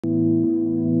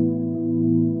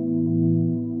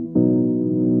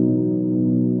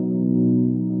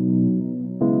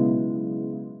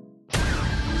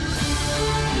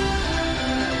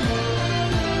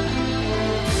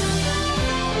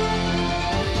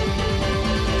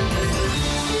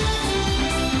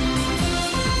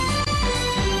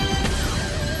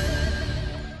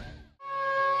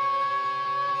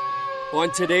On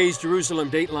today's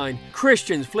Jerusalem Dateline,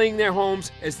 Christians fleeing their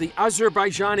homes as the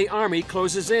Azerbaijani army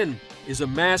closes in. Is a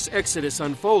mass exodus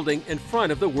unfolding in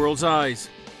front of the world's eyes?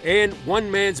 And one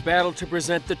man's battle to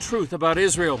present the truth about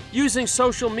Israel, using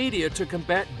social media to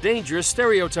combat dangerous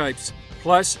stereotypes.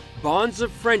 Plus, bonds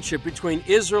of friendship between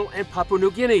Israel and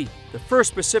Papuanuguini, the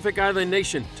first Pacific Island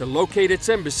nation to locate its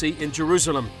embassy in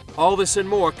Jerusalem. All this and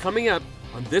more coming up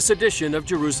on this edition of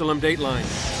Jerusalem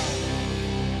Dateline.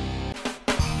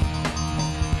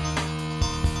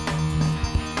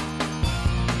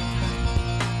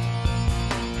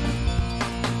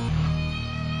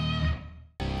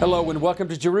 Hello and welcome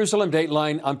to Jerusalem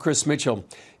Dateline. I'm Chris Mitchell.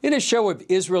 In a show of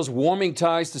Israel's warming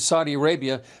ties to Saudi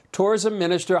Arabia, tourism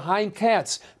minister Chaim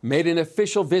Katz made an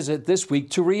official visit this week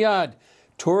to Riyadh.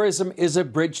 Tourism is a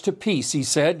bridge to peace, he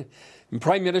said. And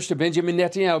Prime Minister Benjamin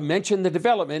Netanyahu mentioned the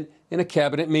development in a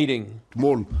cabinet meeting.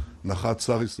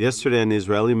 Yesterday, an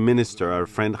Israeli minister, our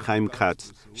friend Chaim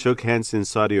Katz, shook hands in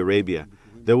Saudi Arabia.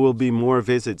 There will be more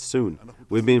visits soon.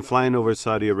 We've been flying over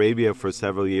Saudi Arabia for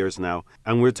several years now,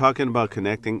 and we're talking about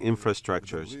connecting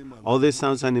infrastructures. All this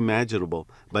sounds unimaginable,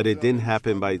 but it didn't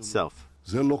happen by itself.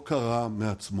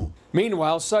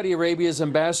 Meanwhile, Saudi Arabia's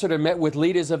ambassador met with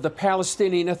leaders of the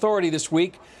Palestinian Authority this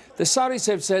week. The Saudis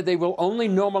have said they will only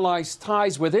normalize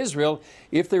ties with Israel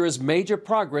if there is major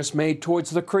progress made towards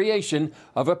the creation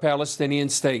of a Palestinian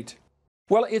state.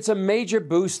 Well, it's a major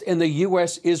boost in the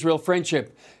U.S.-Israel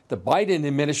friendship. The Biden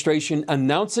administration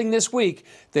announcing this week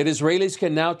that Israelis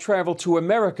can now travel to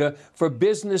America for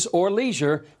business or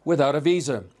leisure without a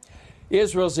visa.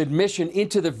 Israel's admission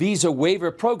into the visa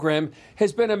waiver program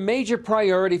has been a major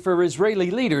priority for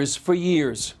Israeli leaders for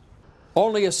years.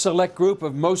 Only a select group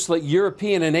of mostly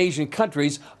European and Asian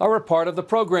countries are a part of the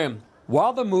program.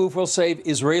 While the move will save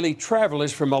Israeli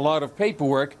travelers from a lot of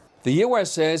paperwork, the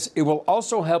U.S. says it will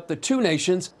also help the two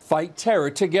nations fight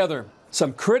terror together.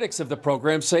 Some critics of the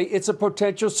program say it's a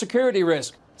potential security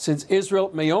risk, since Israel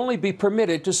may only be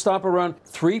permitted to stop around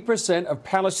 3% of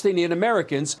Palestinian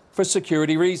Americans for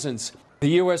security reasons.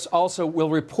 The U.S. also will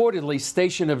reportedly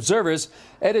station observers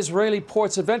at Israeli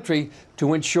ports of entry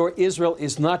to ensure Israel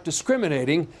is not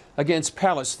discriminating against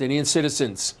Palestinian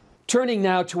citizens. Turning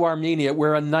now to Armenia,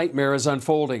 where a nightmare is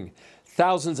unfolding.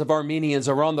 Thousands of Armenians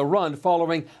are on the run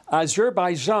following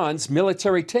Azerbaijan's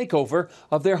military takeover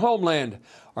of their homeland.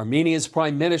 Armenia's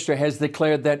prime minister has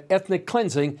declared that ethnic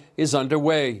cleansing is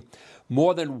underway.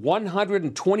 More than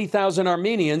 120,000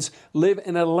 Armenians live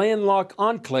in a landlocked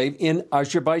enclave in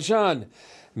Azerbaijan.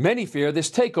 Many fear this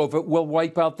takeover will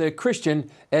wipe out their Christian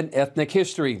and ethnic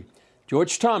history.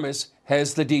 George Thomas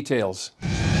has the details.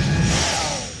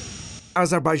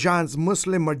 Azerbaijan's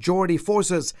Muslim-majority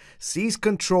forces seized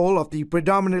control of the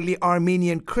predominantly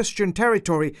Armenian Christian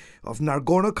territory of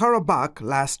Nagorno-Karabakh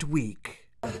last week.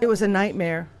 It was a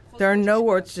nightmare. There are no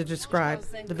words to describe.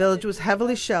 The village was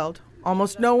heavily shelled.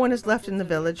 Almost no one is left in the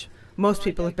village. Most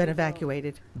people have been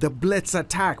evacuated. The Blitz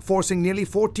attack forcing nearly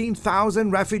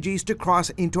 14,000 refugees to cross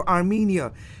into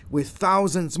Armenia, with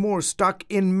thousands more stuck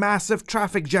in massive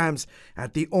traffic jams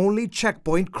at the only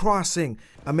checkpoint crossing.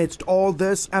 Amidst all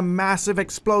this, a massive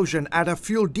explosion at a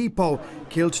fuel depot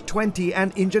killed 20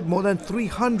 and injured more than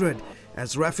 300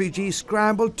 as refugees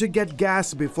scrambled to get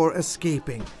gas before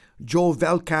escaping. Joe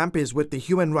Velkamp is with the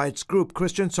human rights group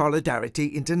Christian Solidarity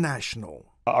International.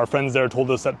 Our friends there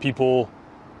told us that people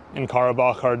in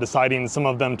Karabakh are deciding, some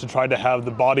of them, to try to have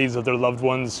the bodies of their loved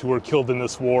ones who were killed in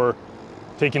this war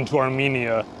taken to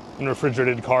Armenia in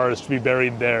refrigerated cars to be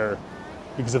buried there.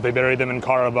 Because if they bury them in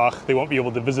Karabakh, they won't be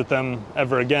able to visit them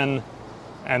ever again,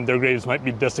 and their graves might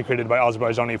be desecrated by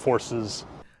Azerbaijani forces.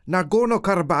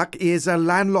 Nagorno-Karabakh is a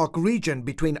landlocked region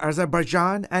between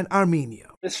Azerbaijan and Armenia.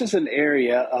 This is an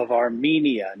area of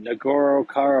Armenia,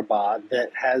 Nagorno-Karabakh,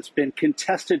 that has been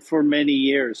contested for many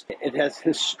years. It has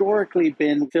historically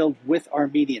been filled with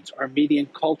Armenians, Armenian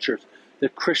cultures, the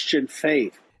Christian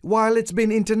faith. While it's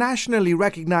been internationally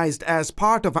recognized as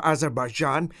part of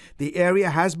Azerbaijan, the area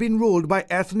has been ruled by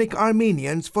ethnic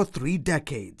Armenians for 3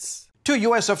 decades. 2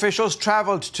 U.S. officials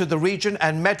traveled to the region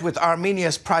and met with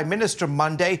Armenia's Prime Minister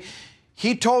Monday.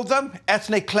 He told them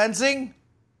ethnic cleansing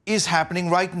is happening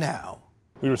right now.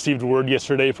 We received word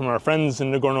yesterday from our friends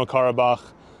in Nagorno-Karabakh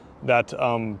that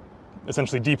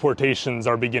essentially deportations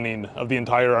are beginning of the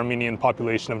entire Armenian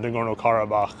population of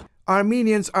Nagorno-Karabakh.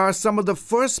 Armenians are some of the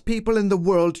first people in the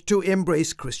world to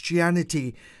embrace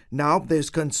Christianity. Now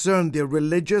there's concern their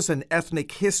religious and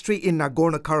ethnic history in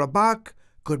Nagorno-Karabakh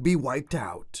could be wiped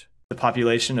out. The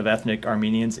population of ethnic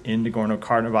Armenians in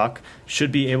Nagorno-Karabakh should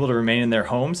be able to remain in their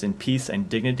homes in peace and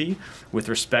dignity with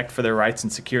respect for their rights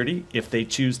and security if they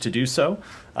choose to do so.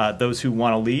 Those who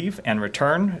want to leave and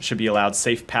return should be allowed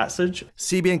safe passage.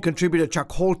 CBN contributor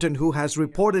Chuck Holton, who has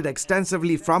reported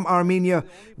extensively from Armenia,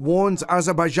 warns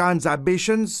Azerbaijan's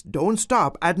ambitions don't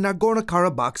stop at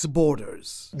Nagorno-Karabakh's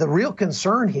borders. The real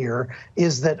concern here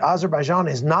is that Azerbaijan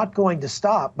is not going to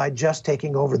stop by just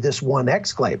taking over this one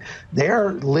exclave.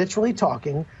 They're literally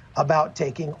talking about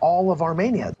taking all of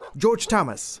Armenia. George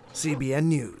Thomas, CBN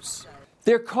News.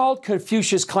 They're called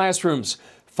Confucius classrooms.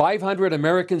 500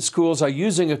 American schools are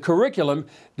using a curriculum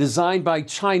designed by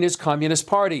China's Communist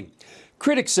Party.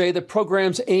 Critics say the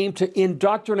programs aim to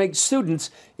indoctrinate students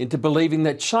into believing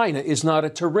that China is not a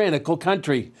tyrannical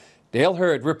country. Dale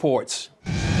Hurd reports.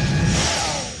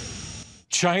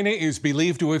 China is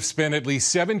believed to have spent at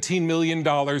least $17 million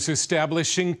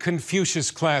establishing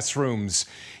Confucius classrooms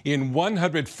in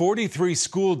 143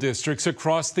 school districts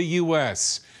across the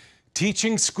U.S.,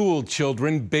 teaching school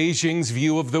children Beijing's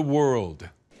view of the world.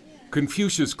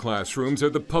 Confucius classrooms are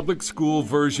the public school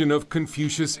version of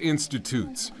Confucius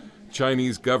Institutes,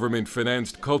 Chinese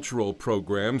government-financed cultural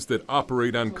programs that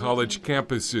operate on college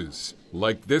campuses,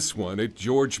 like this one at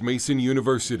George Mason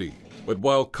University. But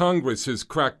while Congress has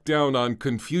cracked down on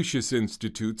Confucius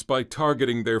Institutes by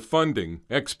targeting their funding,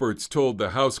 experts told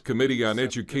the House Committee on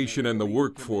Education and the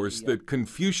Workforce that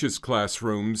Confucius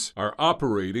classrooms are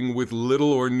operating with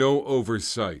little or no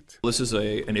oversight. This is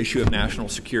an issue of national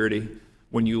security.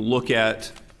 When you look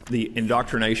at the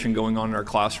indoctrination going on in our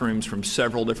classrooms from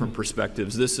several different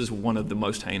perspectives, this is one of the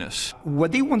most heinous.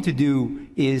 What they want to do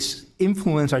is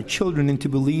influence our children into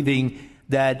believing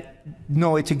that,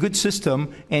 no, it's a good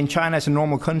system and China is a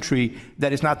normal country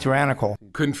that is not tyrannical.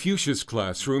 Confucius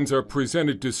classrooms are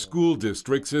presented to school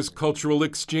districts as cultural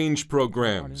exchange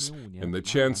programs and the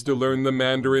chance to learn the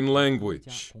Mandarin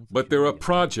language. But they're a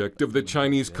project of the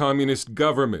Chinese Communist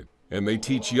government, and they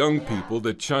teach young people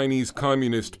the Chinese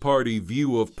Communist Party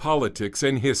view of politics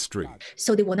and history.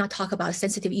 So they will not talk about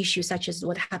sensitive issues such as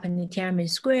what happened in Tiananmen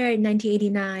Square in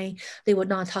 1989. They will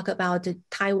not talk about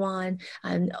Taiwan,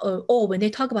 or when they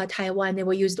talk about Taiwan, they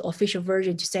will use the official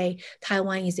version to say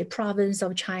Taiwan is a province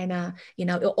of China. You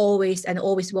know, it always and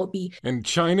always will be. And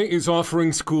China is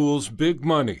offering schools big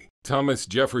money. Thomas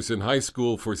Jefferson High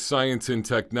School for Science and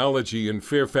Technology in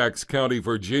Fairfax County,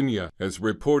 Virginia, has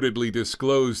reportedly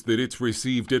disclosed that it's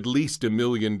received at least $1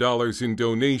 million in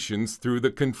donations through the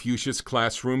Confucius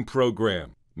Classroom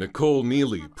program. Nicole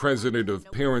Neely, president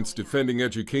of Parents Defending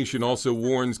Education, also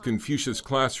warns Confucius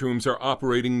classrooms are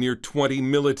operating near 20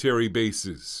 military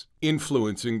bases,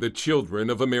 influencing the children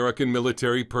of American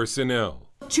military personnel.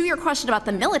 To your question about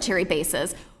the military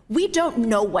bases, we don't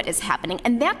know what is happening,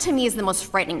 and that to me is the most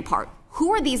frightening part.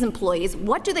 Who are these employees?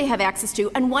 What do they have access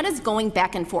to? And what is going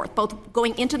back and forth, both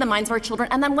going into the minds of our children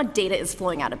and then what data is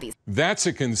flowing out of these? That's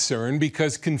a concern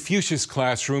because Confucius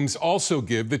classrooms also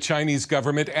give the Chinese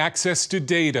government access to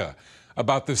data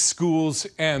about the schools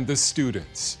and the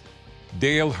students.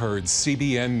 Dale Hurd,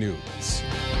 CBN News.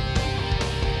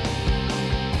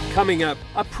 Coming up,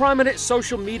 a prominent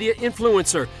social media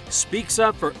influencer speaks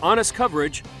up for honest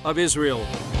coverage of Israel.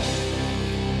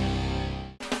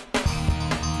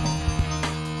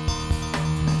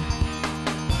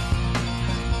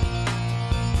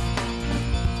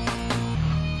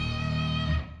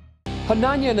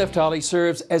 Hanania Naftali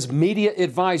serves as media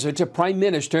advisor to Prime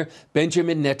Minister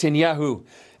Benjamin Netanyahu,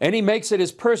 and he makes it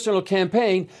his personal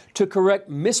campaign to correct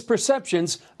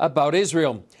misperceptions about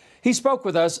Israel. He spoke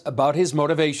with us about his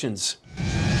motivations.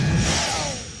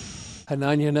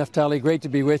 Hanania Naftali, great to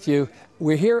be with you.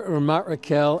 We're here at Ramat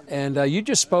Raquel, and you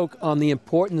just spoke on the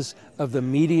importance of the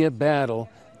media battle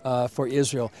for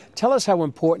Israel. Tell us how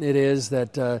important it is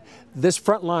that this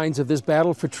front lines of this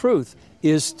battle for truth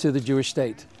is to the Jewish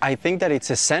state. I think that it's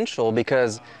essential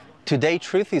because today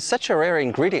truth is such a rare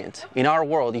ingredient in our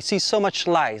world. You see so much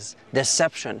lies,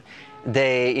 deception.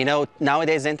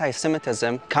 Nowadays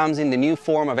anti-Semitism comes in the new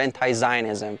form of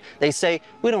anti-Zionism. They say,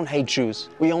 we don't hate Jews,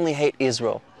 we only hate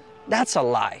Israel. That's a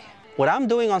lie. What I'm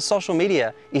doing on social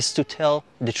media is to tell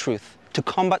the truth, to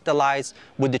combat the lies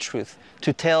with the truth,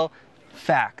 to tell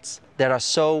facts that are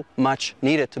so much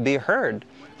needed to be heard.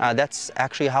 That's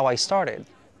actually how I started.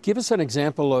 Give us an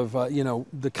example of,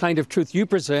 the kind of truth you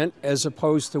present as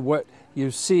opposed to what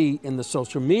you see in the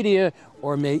social media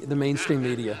or the mainstream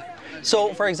media.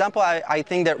 So, for example, I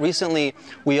think that recently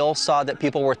we all saw that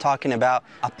people were talking about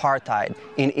apartheid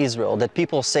in Israel, that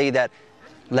people say that,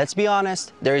 let's be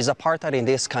honest, there is apartheid in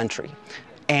this country.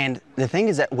 And the thing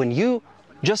is that when you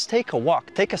Just take a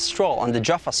walk, take a stroll on the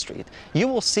Jaffa Street. You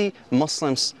will see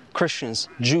Muslims, Christians,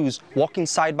 Jews walking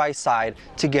side by side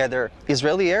together.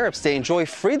 Israeli Arabs, they enjoy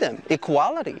freedom,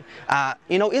 equality.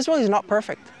 Israel is not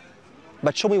perfect.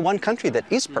 But show me one country that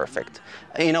is perfect.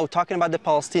 Talking about the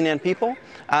Palestinian people,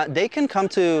 they can come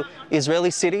to Israeli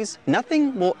cities,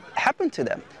 nothing will happen to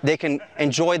them. They can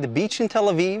enjoy the beach in Tel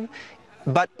Aviv.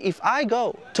 But if I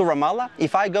go to Ramallah,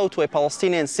 if I go to a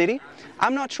Palestinian city,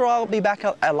 I'm not sure I'll be back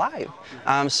alive.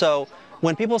 So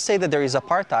when people say that there is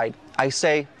apartheid, I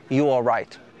say, you are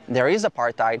right. There is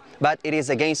apartheid, but it is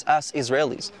against us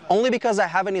Israelis. Only because I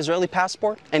have an Israeli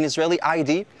passport, an Israeli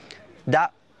ID,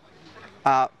 that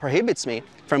prohibits me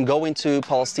from going to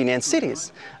Palestinian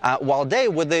cities, while they,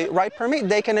 with the right permit,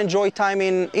 they can enjoy time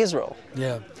in Israel.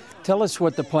 Yeah. Tell us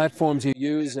what the platforms you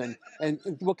use and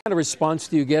what kind of response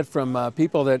do you get from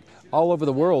people that all over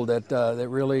the world that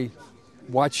really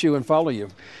watch you and follow you?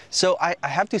 So I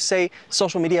have to say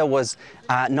social media was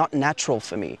not natural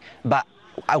for me, but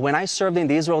when I served in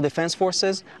the Israel Defense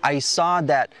Forces, I saw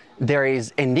that there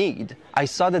is a need. I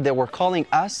saw that they were calling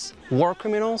us war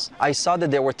criminals. I saw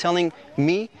that they were telling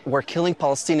me we're killing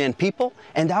Palestinian people,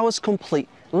 and that was complete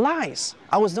lies.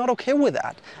 I was not okay with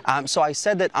that. So I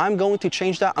said that I'm going to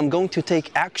change that. I'm going to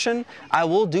take action. I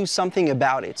will do something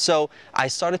about it. So I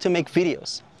started to make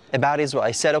videos about Israel.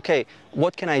 I said, okay,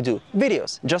 what can I do?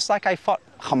 Videos. Just like I fought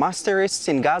Hamas terrorists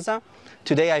in Gaza,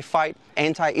 today I fight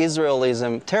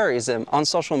anti-Israelism, terrorism on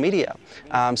social media.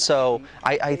 So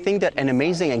I think that an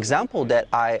amazing example that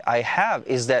I have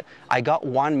is that I got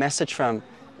one message from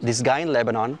this guy in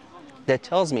Lebanon that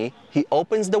tells me he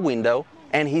opens the window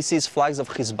and he sees flags of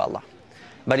Hezbollah.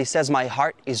 But he says, my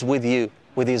heart is with you,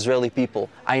 with the Israeli people.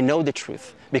 I know the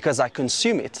truth because I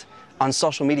consume it on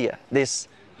social media, this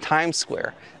Times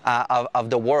Square of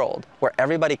the world where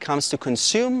everybody comes to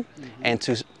consume and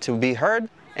to be heard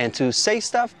and to say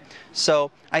stuff. So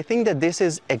I think that this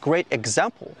is a great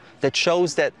example that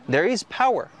shows that there is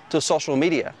power to social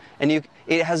media and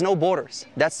it has no borders.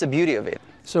 That's the beauty of it.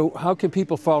 So how can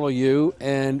people follow you,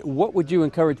 and what would you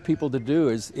encourage people to do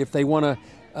is if they want to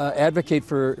advocate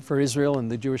for Israel and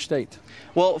the Jewish state?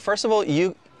 Well, first of all,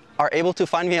 you are able to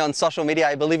find me on social media.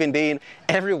 I believe in being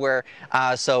everywhere.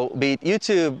 So be it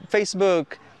YouTube,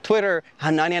 Facebook, Twitter,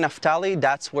 Hanania Naftali,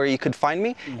 that's where you could find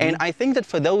me. And I think that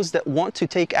for those that want to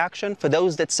take action, for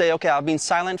those that say, okay, I've been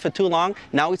silent for too long,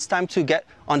 now it's time to get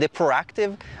on the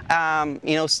proactive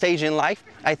stage in life.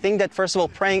 I think that first of all,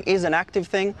 praying is an active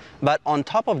thing, but on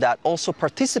top of that, also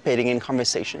participating in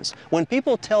conversations. When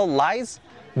people tell lies,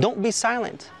 don't be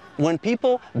silent. When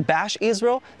people bash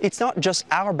Israel, it's not just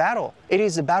our battle. It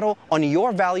is a battle on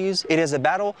your values. It is a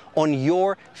battle on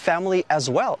your family as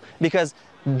well. Because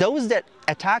those that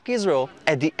attack Israel,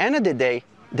 at the end of the day,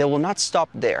 they will not stop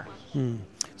there.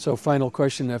 So final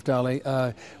question,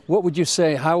 Naftali. What would you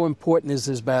say, how important is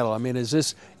this battle? I mean, is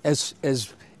this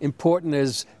as important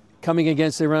as coming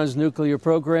against Iran's nuclear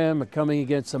program, or coming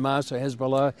against Hamas or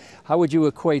Hezbollah? How would you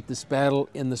equate this battle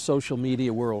in the social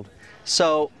media world?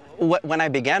 So when I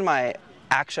began my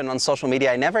action on social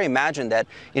media, I never imagined that,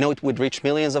 it would reach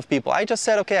millions of people. I just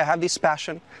said, okay, I have this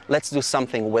passion, let's do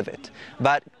something with it.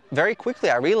 But very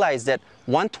quickly, I realized that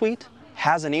one tweet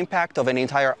has an impact of an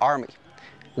entire army.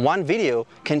 One video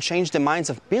can change the minds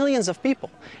of millions of people.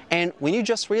 And when you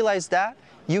just realize that,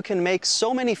 you can make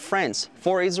so many friends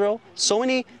for Israel, so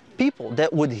many people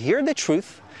that would hear the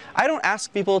truth. I don't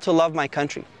ask people to love my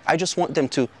country. I just want them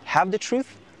to have the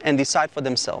truth and decide for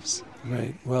themselves.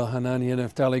 Right. Well, Hanania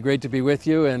Naftali, great to be with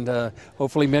you, and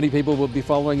hopefully many people will be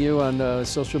following you on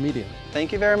social media.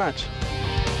 Thank you very much.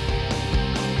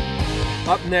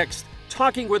 Up next,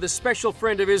 talking with a special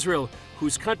friend of Israel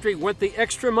whose country went the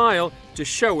extra mile to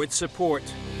show its support.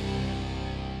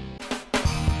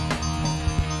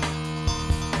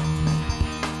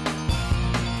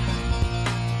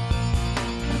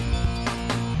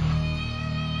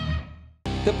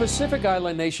 The Pacific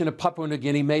island nation of Papua New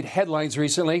Guinea made headlines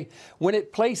recently when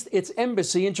it placed its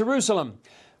embassy in Jerusalem.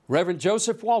 Reverend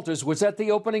Joseph Walters was at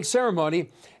the opening ceremony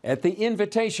at the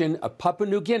invitation of Papua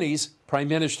New Guinea's Prime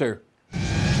Minister.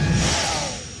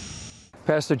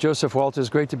 Pastor Joseph Walters,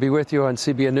 great to be with you on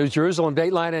CBN News Jerusalem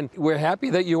Dateline, and we're happy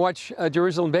that you watch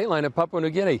Jerusalem Dateline of Papua New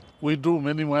Guinea. We do,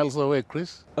 many miles away,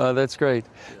 Chris. That's great.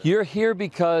 You're here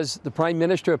because the Prime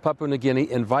Minister of Papua New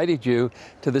Guinea invited you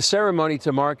to the ceremony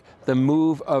to mark the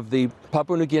move of the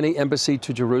Papua New Guinea embassy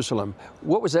to Jerusalem.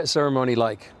 What was that ceremony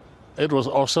like? It was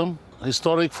awesome,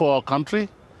 historic for our country,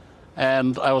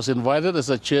 and I was invited as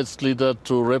a church leader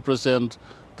to represent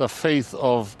the faith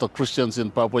of the Christians in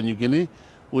Papua New Guinea.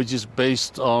 which is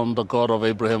based on the God of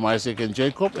Abraham, Isaac, and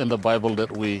Jacob, and the Bible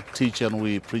that we teach and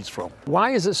we preach from.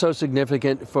 Why is it so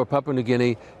significant for Papua New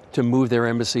Guinea to move their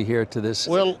embassy here to this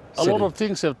city? Well, a lot of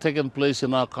things have taken place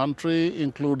in our country,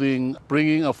 including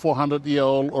bringing a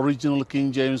 400-year-old original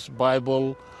King James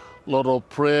Bible, a lot of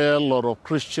prayer, a lot of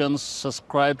Christians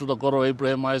subscribe to the God of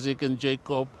Abraham, Isaac, and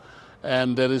Jacob,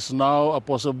 and there is now a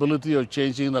possibility of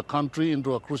changing the country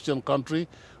into a Christian country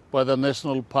by the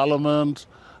National Parliament,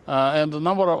 and a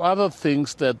number of other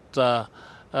things that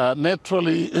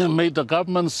naturally made the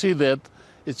government see that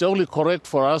it's only correct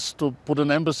for us to put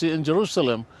an embassy in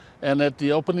Jerusalem. And at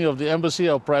the opening of the embassy,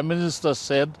 our Prime Minister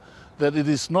said that it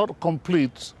is not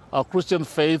complete, our Christian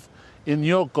faith in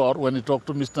your God, when he talked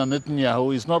to Mr.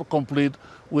 Netanyahu, is not complete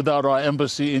without our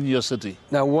embassy in your city.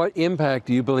 Now, what impact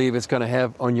do you believe it's going to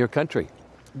have on your country?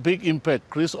 Big impact,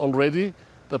 Chris. Already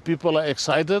the people are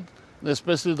excited,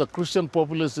 especially the Christian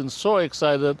populace is so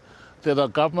excited that our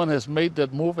government has made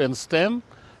that move and stand.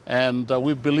 And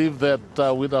we believe that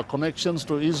with our connections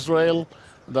to Israel,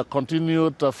 the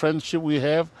continued friendship we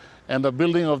have, and the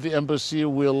building of the embassy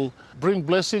will bring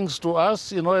blessings to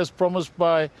us, as promised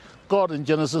by God in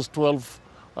Genesis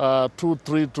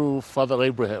 12:2-3 to Father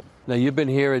Abraham. Now, you've been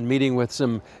here and meeting with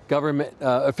some government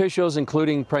officials,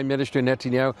 including Prime Minister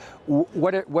Netanyahu.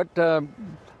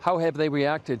 How have they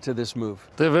reacted to this move?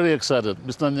 They're very excited.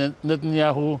 Mr.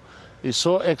 Netanyahu is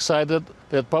so excited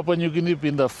that Papua New Guinea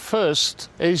being the first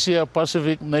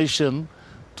Asia-Pacific nation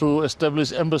to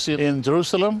establish embassy in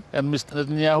Jerusalem. And Mr.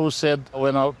 Netanyahu said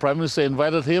when our Prime Minister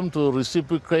invited him to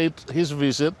reciprocate his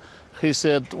visit, he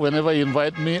said, whenever you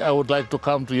invite me, I would like to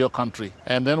come to your country.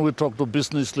 And then we talked to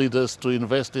business leaders to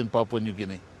invest in Papua New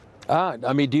Guinea.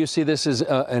 Do you see this as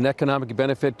an economic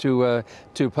benefit to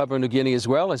Papua New Guinea as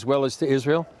well as to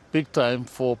Israel? Big time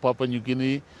for Papua New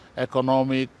Guinea,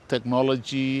 economic,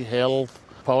 technology, health,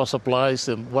 power supplies,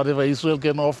 and whatever Israel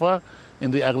can offer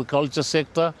in the agriculture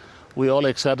sector. We're all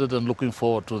excited and looking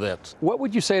forward to that. What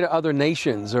would you say to other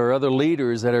nations or other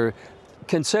leaders that are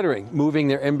considering moving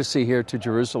their embassy here to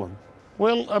Jerusalem?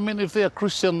 Well, if they are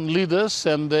Christian leaders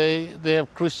and they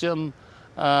have Christian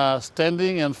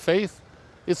standing and faith,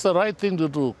 it's the right thing to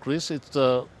do, Chris. It's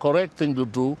the correct thing to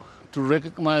do, to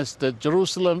recognize that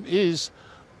Jerusalem is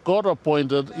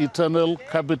God-appointed eternal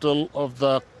capital of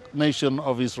the nation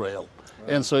of Israel.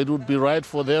 And so it would be right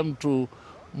for them to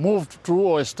move through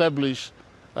or establish,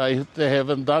 if they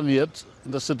haven't done yet,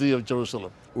 in the city of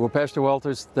Jerusalem. Well, Pastor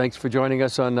Walters, thanks for joining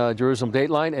us on Jerusalem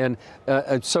Dateline. And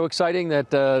it's so exciting that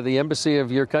the embassy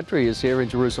of your country is here in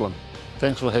Jerusalem.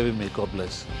 Thanks for having me. God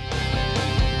bless.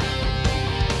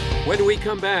 When we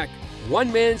come back,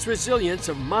 one man's resilience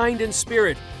of mind and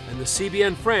spirit and the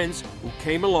CBN friends who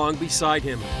came along beside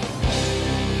him.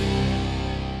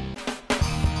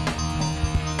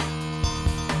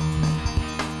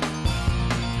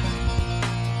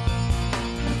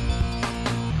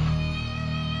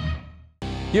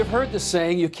 You've heard the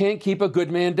saying, you can't keep a good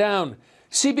man down.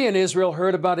 CBN Israel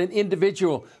heard about an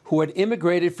individual who had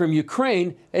immigrated from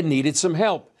Ukraine and needed some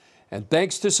help. And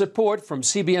thanks to support from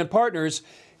CBN partners,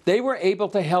 they were able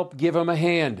to help give him a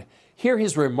hand. Hear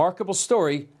his remarkable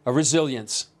story of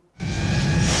resilience.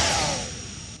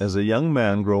 As a young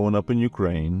man growing up in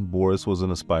Ukraine, Boris was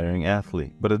an aspiring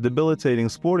athlete. But a debilitating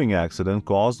sporting accident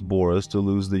caused Boris to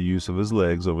lose the use of his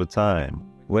legs over time.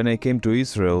 When I came to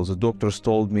Israel, the doctors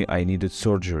told me I needed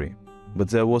surgery, but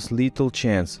there was little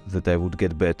chance that I would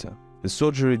get better. The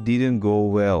surgery didn't go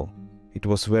well. It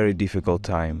was a very difficult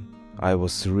time. I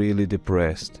was really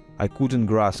depressed. I couldn't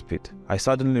grasp it. I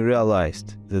suddenly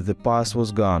realized that the past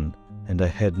was gone and I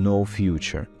had no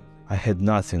future. I had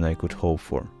nothing I could hope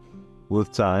for.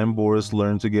 With time, Boris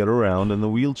learned to get around in the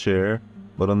wheelchair,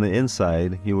 but on the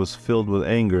inside, he was filled with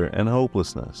anger and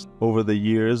hopelessness. Over the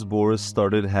years, Boris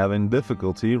started having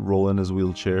difficulty rolling his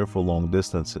wheelchair for long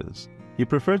distances. He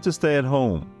preferred to stay at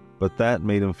home, but that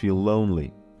made him feel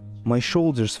lonely. My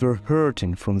shoulders were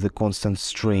hurting from the constant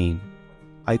strain.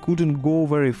 I couldn't go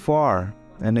very far,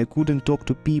 and I couldn't talk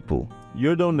to people.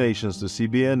 Your donations to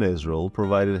CBN Israel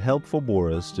provided help for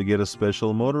Boris to get a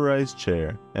special motorized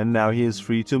chair, and now he is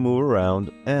free to move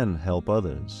around and help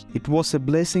others. It was a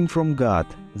blessing from God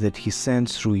that He sent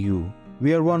through you.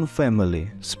 We are one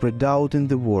family, spread out in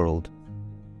the world.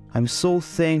 I'm so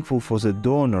thankful for the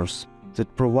donors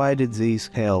that provided this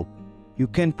help. You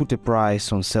can't put a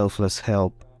price on selfless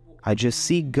help. I just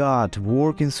see God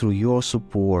working through your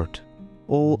support.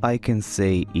 All I can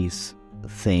say is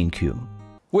thank you.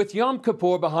 With Yom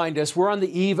Kippur behind us, we're on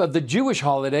the eve of the Jewish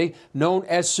holiday known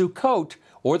as Sukkot,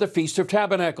 or the Feast of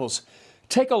Tabernacles.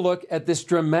 Take a look at this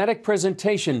dramatic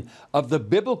presentation of the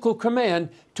biblical command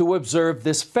to observe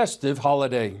this festive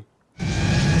holiday.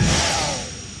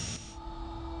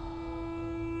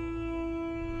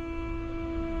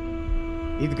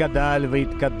 יתגדל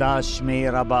ויתקדש שמי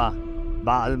רבה,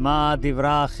 בעלמה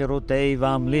דברה חירותי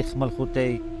והמליך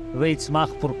מלכותי, ויצמח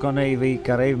פורקוני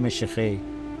ויקרב משכי.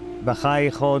 בחי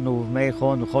חון ובמי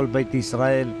חון וכל בית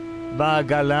ישראל,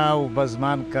 בעגלה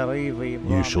ובזמן קריב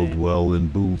וימרו. You shall dwell in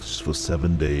booths for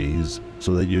 7 days,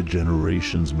 so that your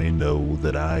generations may know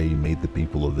that I made the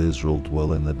people of Israel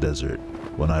dwell in the desert,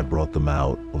 when I brought them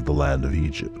out of the land of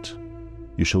Egypt.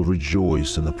 You shall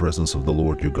rejoice in the presence of the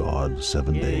Lord your God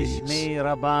 7 days. שמי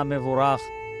רבה מבורך,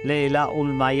 לעילה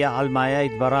ולמיה על מיה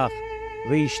יתברך,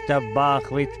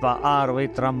 וישתבח ויתפאר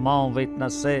ויתרמם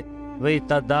ויתנשא,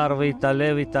 ויתהדר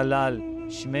ויתעלה ויתהלל.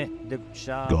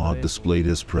 God displayed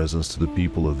his presence to the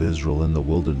people of Israel in the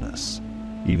wilderness.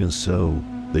 Even so,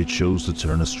 they chose to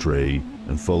turn astray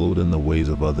and followed in the ways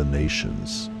of other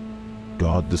nations.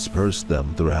 God dispersed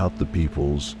them throughout the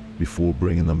peoples before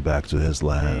bringing them back to his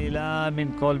land.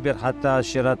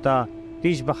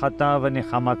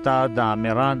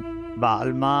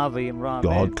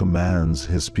 God commands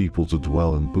his people to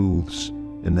dwell in booths,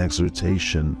 in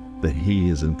exhortation that he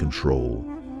is in control.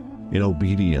 In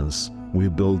obedience, we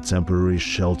build temporary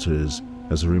shelters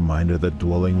as a reminder that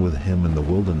dwelling with him in the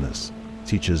wilderness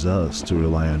teaches us to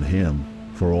rely on him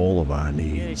for all of our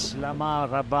needs.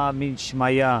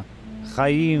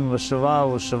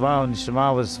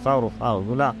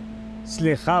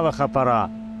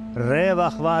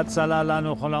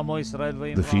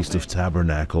 The Feast of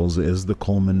Tabernacles is the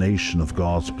culmination of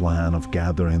God's plan of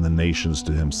gathering the nations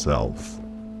to himself.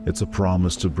 It's a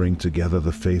promise to bring together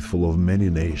the faithful of many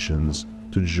nations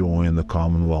to join the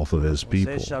commonwealth of his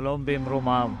people.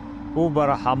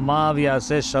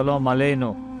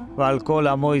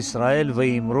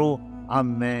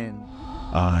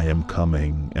 I am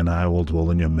coming, and I will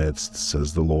dwell in your midst,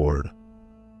 says the Lord.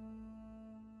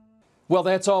 Well,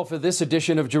 that's all for this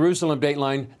edition of Jerusalem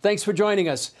Dateline. Thanks for joining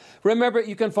us. Remember,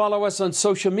 you can follow us on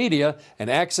social media and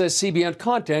access CBN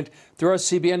content through our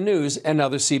CBN News and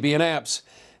other CBN apps.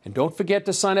 And don't forget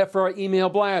to sign up for our email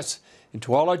blasts. And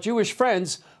to all our Jewish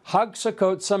friends, Hag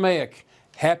Sukkot Sameach.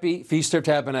 Happy Feast of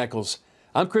Tabernacles.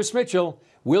 I'm Chris Mitchell.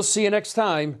 We'll see you next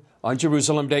time on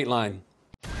Jerusalem Dateline.